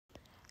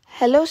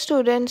Hello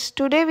students,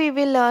 today we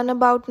will learn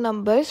about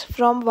numbers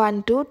from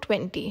 1 to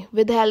 20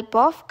 with help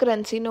of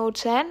currency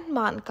notes and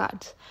man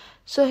cards.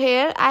 So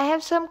here I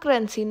have some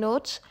currency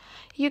notes.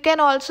 You can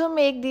also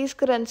make these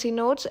currency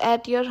notes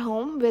at your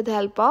home with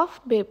help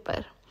of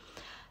paper.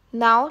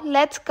 Now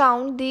let's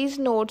count these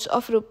notes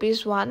of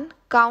rupees 1.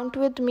 Count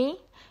with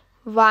me.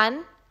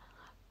 1,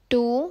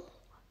 2,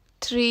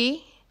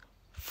 3,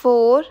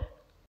 4,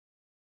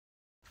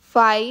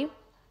 5,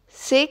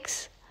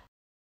 6,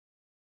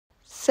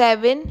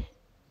 7,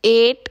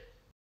 8,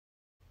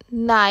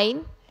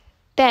 9,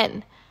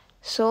 10.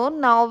 So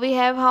now we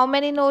have how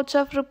many notes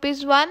of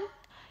rupees 1?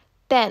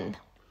 10.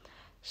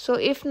 So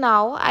if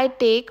now I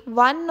take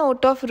one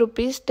note of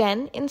rupees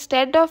 10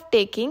 instead of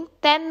taking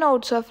 10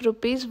 notes of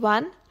rupees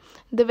 1,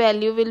 the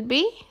value will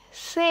be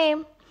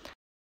same.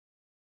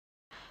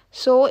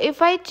 So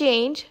if I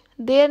change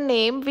their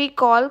name, we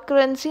call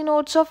currency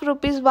notes of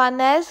rupees 1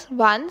 as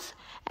ones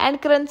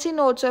and currency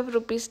notes of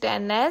rupees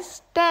 10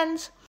 as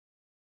tens.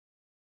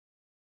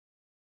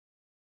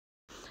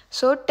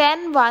 So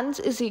 10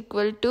 ones is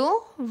equal to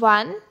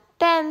 1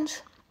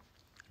 tens.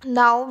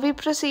 Now we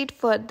proceed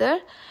further.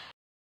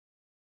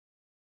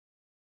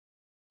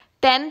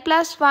 10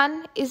 plus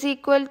 1 is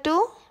equal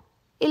to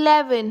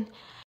 11.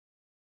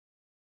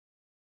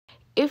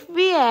 If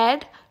we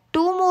add 2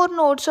 more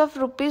notes of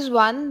rupees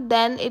 1,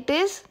 then it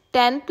is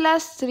 10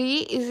 plus 3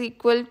 is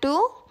equal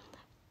to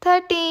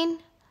 13.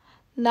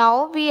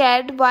 Now we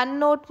add one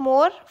note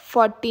more,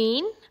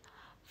 14,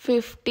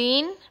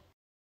 15,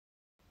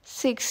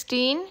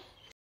 16,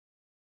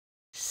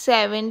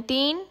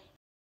 17,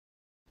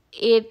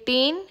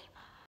 18,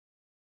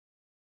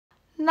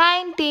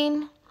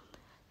 19.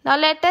 Now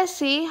let us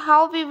see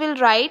how we will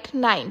write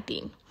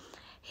 19.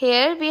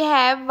 Here we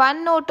have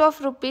one note of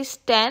rupees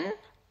 10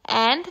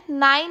 and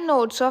 9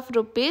 notes of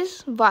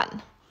rupees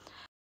 1.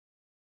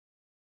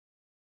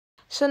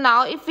 So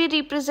now if we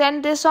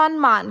represent this on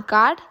man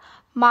card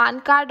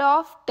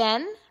of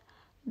 10,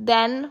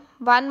 then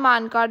one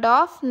man card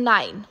of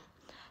 9.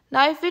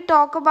 Now if we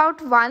talk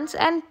about ones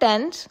and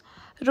tens,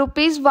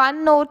 rupees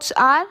 1 notes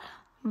are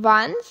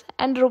ones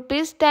and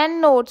rupees 10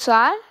 notes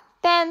are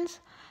tens.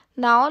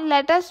 Now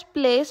let us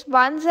place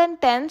ones and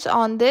tens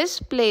on this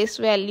place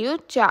value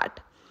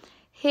chart.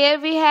 Here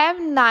we have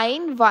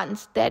 9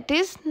 ones, that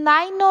is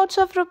 9 notes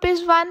of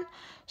rupees 1.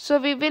 So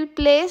we will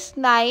place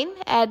 9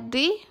 at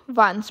the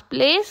ones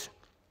place.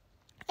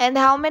 And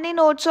how many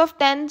notes of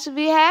tens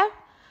we have?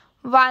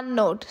 1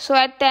 note. So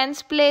at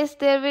tens place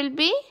there will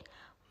be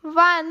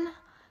 1.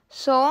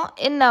 So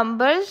in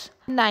numbers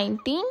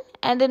 19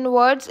 and in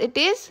words it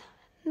is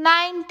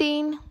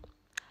 19.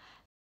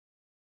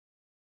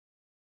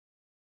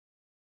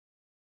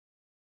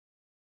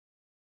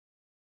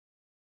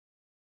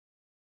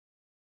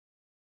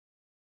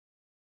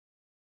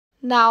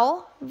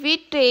 Now we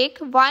take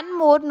one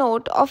more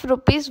note of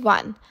rupees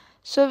 1.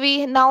 So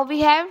now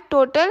we have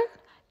total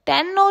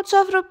 10 notes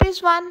of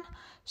rupees 1.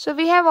 So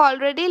we have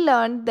already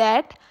learned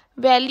that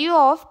value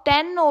of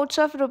 10 notes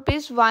of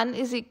rupees 1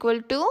 is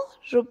equal to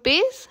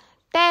rupees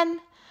 10.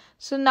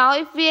 So now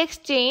if we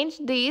exchange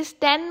these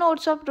 10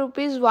 notes of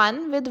rupees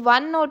 1 with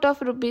one note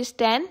of rupees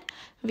 10,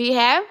 we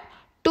have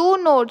 2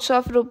 notes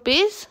of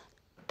rupees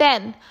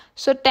 10.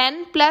 So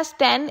 10 plus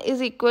 10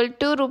 is equal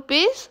to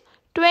rupees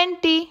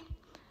 20.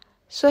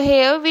 So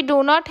here we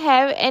do not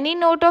have any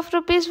note of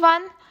rupees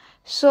 1.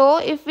 So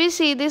if we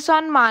see this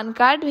on man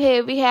card,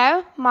 here we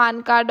have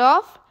man card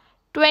of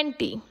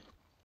 20.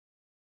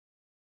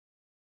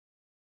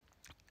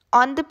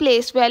 On the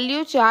place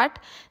value chart,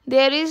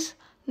 there is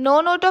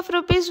no note of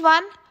rupees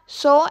 1.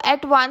 So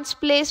at ones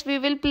place we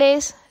will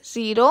place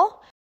 0.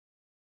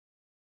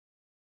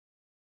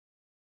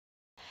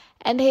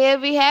 And here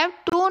we have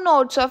 2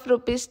 notes of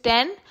rupees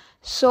 10.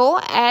 So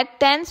at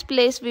tens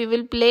place we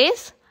will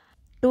place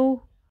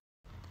 2.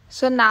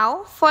 So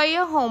now for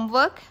your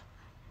homework,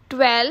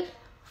 12,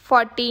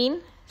 14,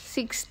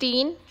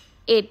 16,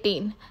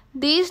 18.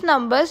 These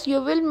numbers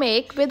you will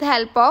make with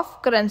help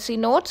of currency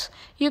notes.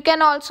 You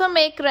can also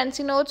make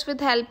currency notes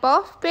with help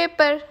of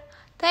paper.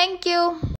 Thank you.